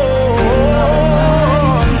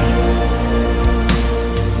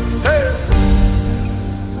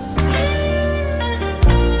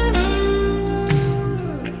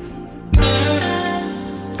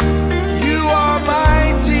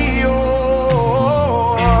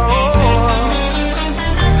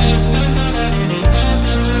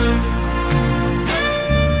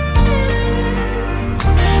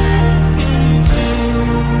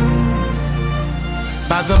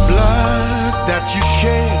 By the blood that you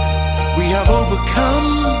shed, we have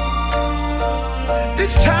overcome.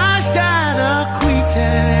 This charge that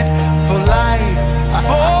acquitted for life,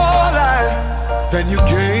 Then you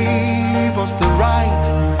gave us the right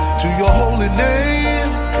to your holy name.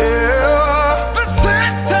 Yeah. The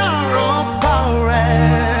center of power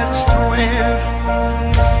and strength.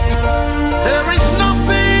 There is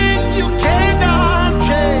nothing you cannot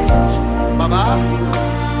change, Baba.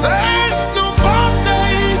 There's no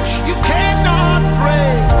bondage you cannot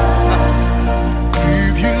break.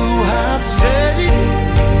 If you have said it,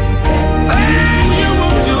 then you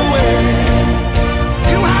will do it.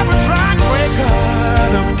 You have a track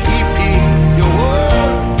record of keeping your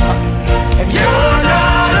word, and you're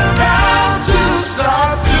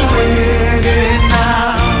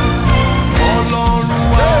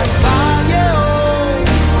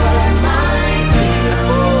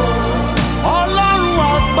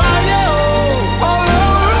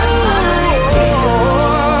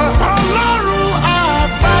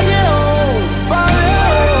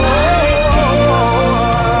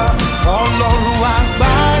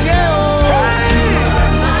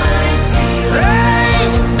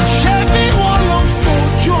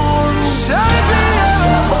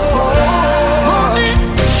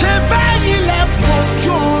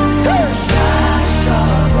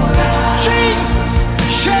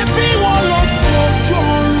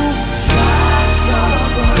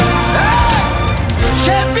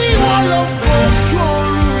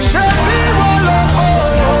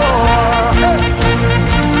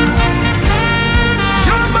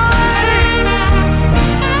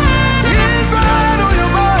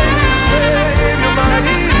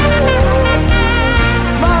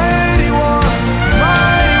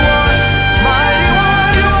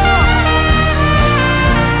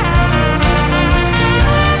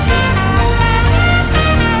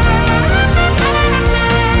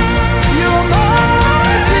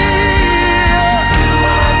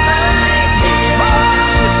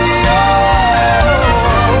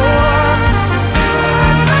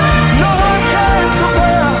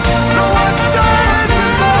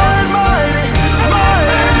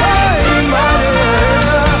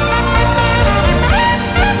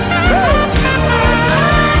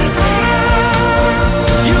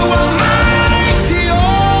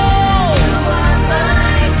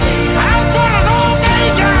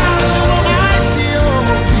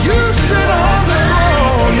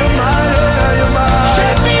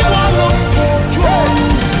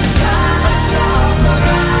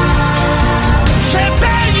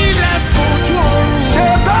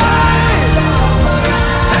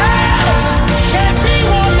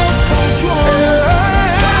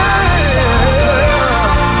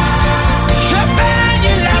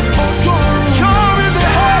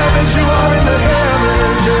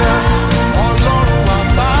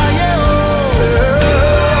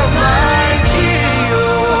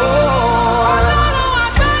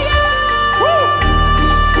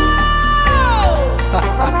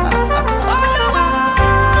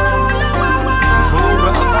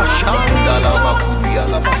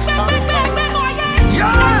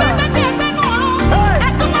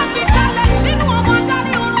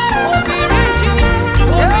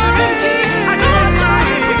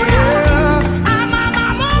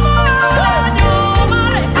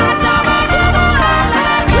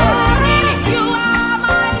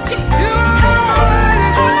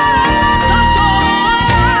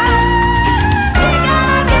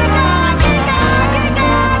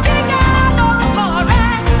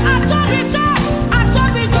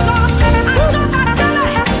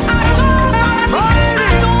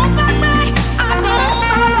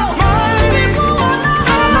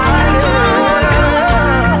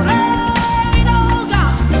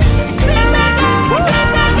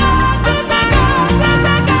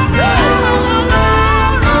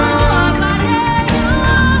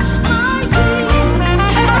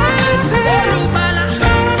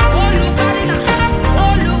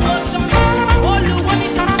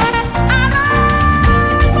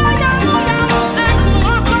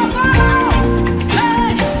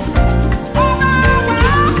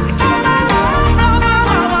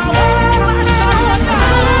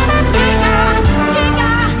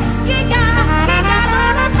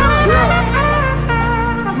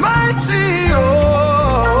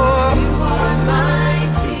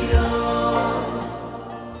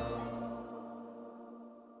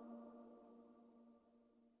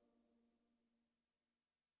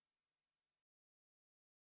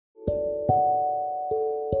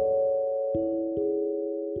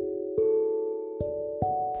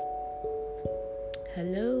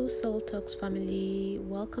Hello, Soul Talks family.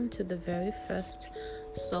 Welcome to the very first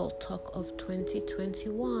Soul Talk of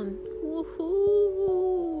 2021.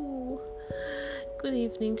 Woohoo! Good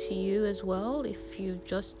evening to you as well. If you've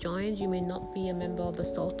just joined, you may not be a member of the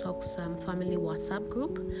Soul Talks family WhatsApp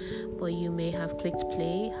group, but you may have clicked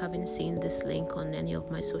play, having seen this link on any of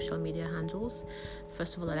my social media handles.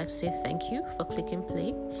 First of all, I'd like to say thank you for clicking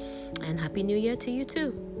play, and Happy New Year to you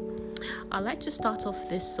too. I'd like to start off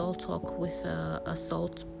this Soul Talk with a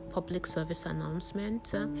Salt public service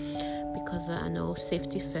announcement because I know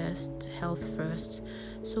safety first, health first.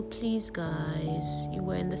 So please, guys, you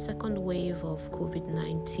were in the second wave of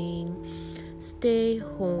COVID-19. Stay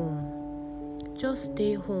home. Just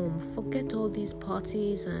stay home. Forget all these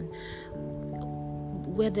parties and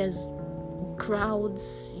where there's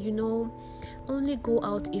crowds, only go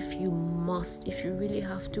out if you must, if you really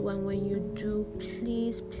have to, and when you do,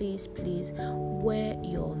 please wear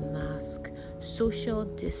your mask, social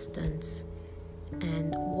distance,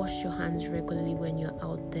 and wash your hands regularly when you're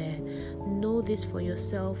out there. Know this for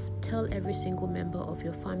yourself. Tell every single member of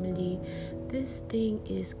your family. This thing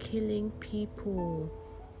is killing people,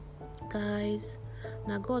 guys.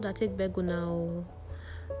 Now God, I take beg now.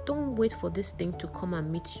 Don't wait for this thing to come and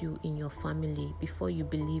meet you in your family before you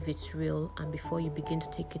believe it's real and before you begin to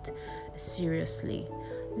take it seriously.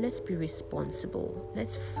 Let's be responsible.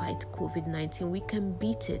 Let's fight COVID-19. We can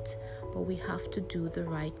beat it, but we have to do the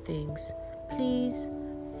right things. Please.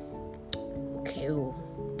 Okay.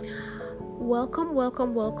 Welcome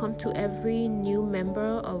to every new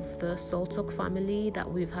member of the Soul Talk family that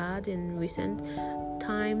we've had in recent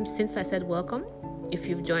times since I said welcome. If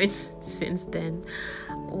you've joined since then,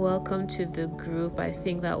 welcome to the group. I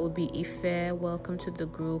think that will be Ife. Welcome to the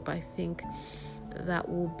group. I think that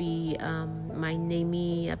will be my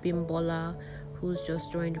Nemi Abimbola, who's just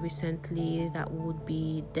joined recently. That would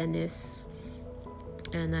be Dennis.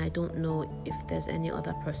 And I don't know if there's any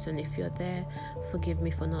other person. If you're there, forgive me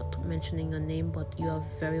for not mentioning your name, but you are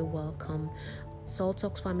very welcome. Soul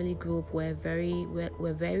Talks family group, we're very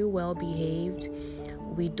well behaved.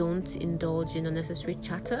 We don't indulge in unnecessary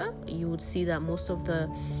chatter. You would see that most of the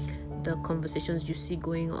conversations you see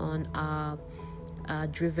going on are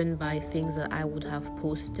driven by things that I would have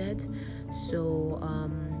posted. So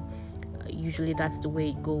usually that's the way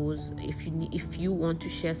it goes. If you want to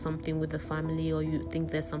share something with the family, or you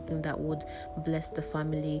think there's something that would bless the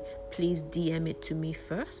family, please DM it to me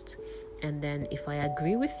first. And then if I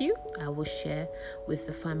agree with you, I will share with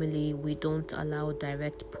the family. We don't allow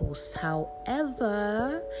direct posts.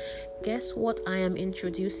 However, guess what I am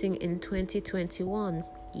introducing in 2021?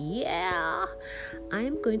 Yeah, I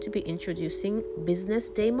am going to be introducing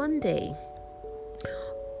Business Day Monday.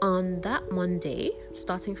 On that Monday,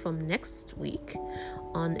 starting from next week,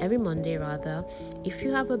 on every Monday rather, if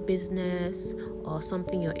you have a business or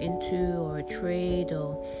something you're into, or a trade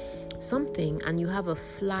or something, and you have a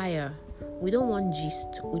flyer, we don't want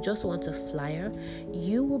gist, we just want a flyer,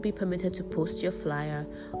 you will be permitted to post your flyer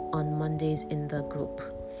on Mondays in the group.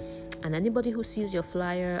 And anybody who sees your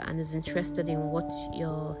flyer and is interested in what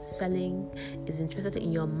you're selling, is interested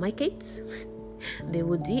in your market, they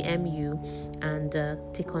will DM you and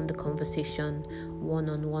take on the conversation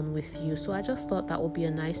one-on-one with you. So I just thought that would be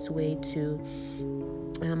a nice way to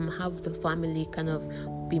have the family kind of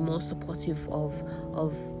be more supportive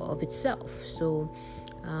of itself. So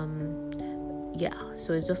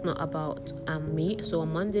so it's just not about me. So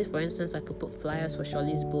on Monday, for instance, I could put flyers for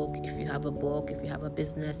Shirley's book. If you have a book, if you have a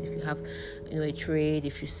business, if you have a trade,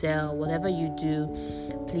 if you sell, whatever you do,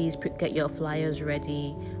 please get your flyers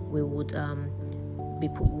ready. We would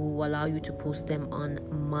will allow you to post them on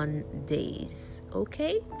Mondays.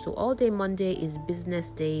 Okay, so all day Monday is Business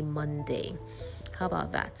Day Monday. How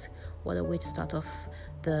about that? What a way to start off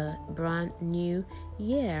the brand new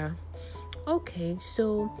year. Okay,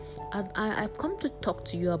 so I've come to talk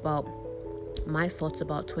to you about my thoughts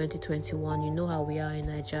about 2021. You know how we are in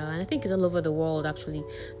Nigeria, and I think it's all over the world actually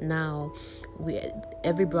now.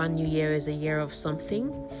 Every brand new year is a year of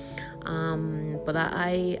something, but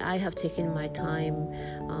I have taken my time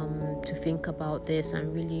to think about this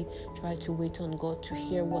and really try to wait on God to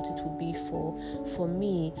hear what it will be for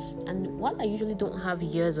me. And while I usually don't have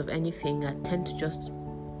years of anything, I tend to just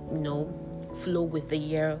flow with the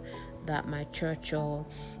year that my church or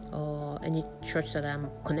any church that I'm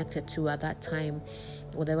connected to at that time,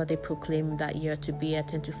 whatever they proclaim that year to be, I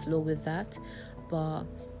tend to flow with that. But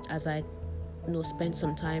as I spend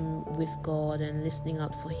some time with God and listening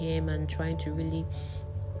out for Him and trying to really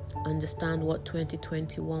understand what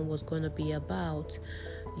 2021 was going to be about,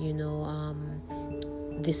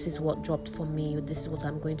 this is what dropped for me, this is what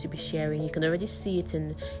I'm going to be sharing. You can already see it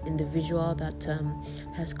in the visual that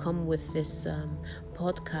has come with this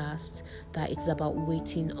podcast, that it's about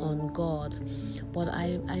waiting on God. But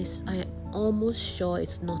I almost sure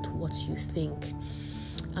it's not what you think.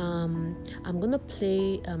 I'm gonna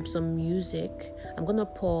play some music. I'm gonna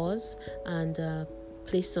pause and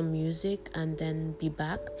play some music and then be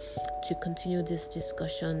back to continue this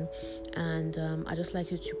discussion. And I just like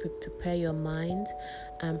you to prepare your mind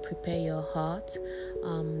and prepare your heart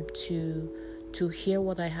to hear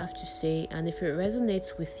what I have to say. And if it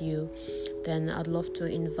resonates with you, then I'd love to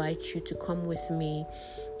invite you to come with me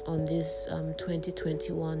on this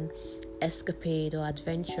 2021 escapade or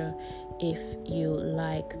adventure, if you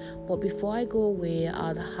like. But before I go away,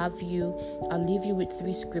 I'll leave you with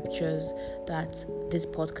 3 scriptures that this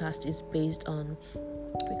podcast is based on,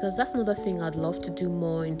 because that's another thing I'd love to do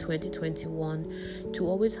more in 2021, to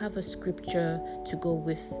always have a scripture to go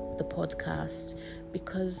with the podcast.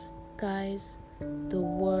 Because guys, the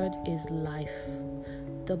word is life.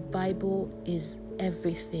 The Bible is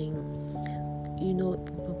everything.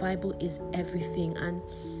 The Bible is everything. And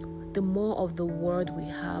the more of the word we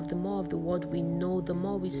have, the more of the word we know, the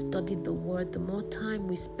more we study the word, the more time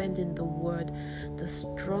we spend in the word, the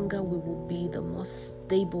stronger we will be, the more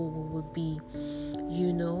stable we will be.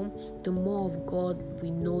 The more of God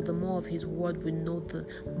we know, the more of his word we know, the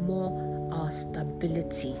more our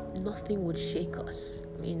stability. Nothing would shake us,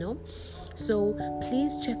 So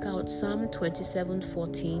please check out Psalm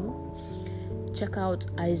 27:14, check out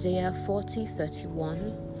Isaiah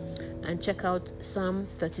 40:31, and check out Psalm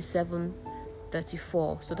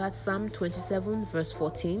 37:34. So that's Psalm 27 verse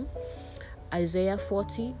 14, Isaiah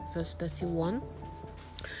 40 verse 31,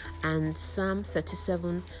 and Psalm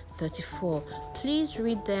 37:34. Please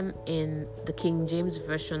read them in the King James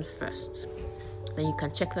Version first. Then you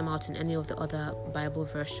can check them out in any of the other Bible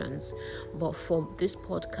versions. But for this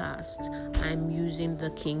podcast, I'm using the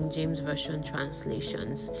King James Version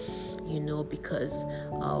translations, because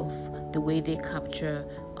of the way they capture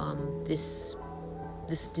this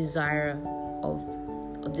desire of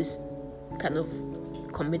this kind of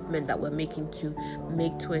commitment that we're making to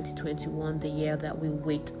make 2021 the year that we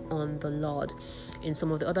wait on the Lord. In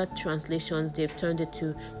some of the other translations, they've turned it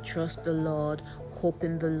to trust the Lord, hope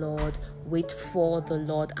in the Lord, wait for the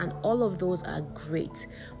Lord, and all of those are great.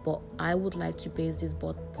 But I would like to base this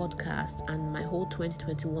podcast, and my whole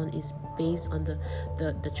 2021 is based on the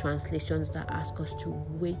translations that ask us to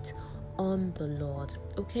wait on the Lord.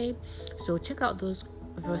 Okay, so check out those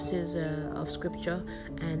verses of scripture,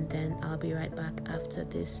 and then I'll be right back after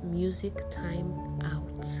this music time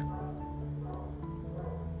out.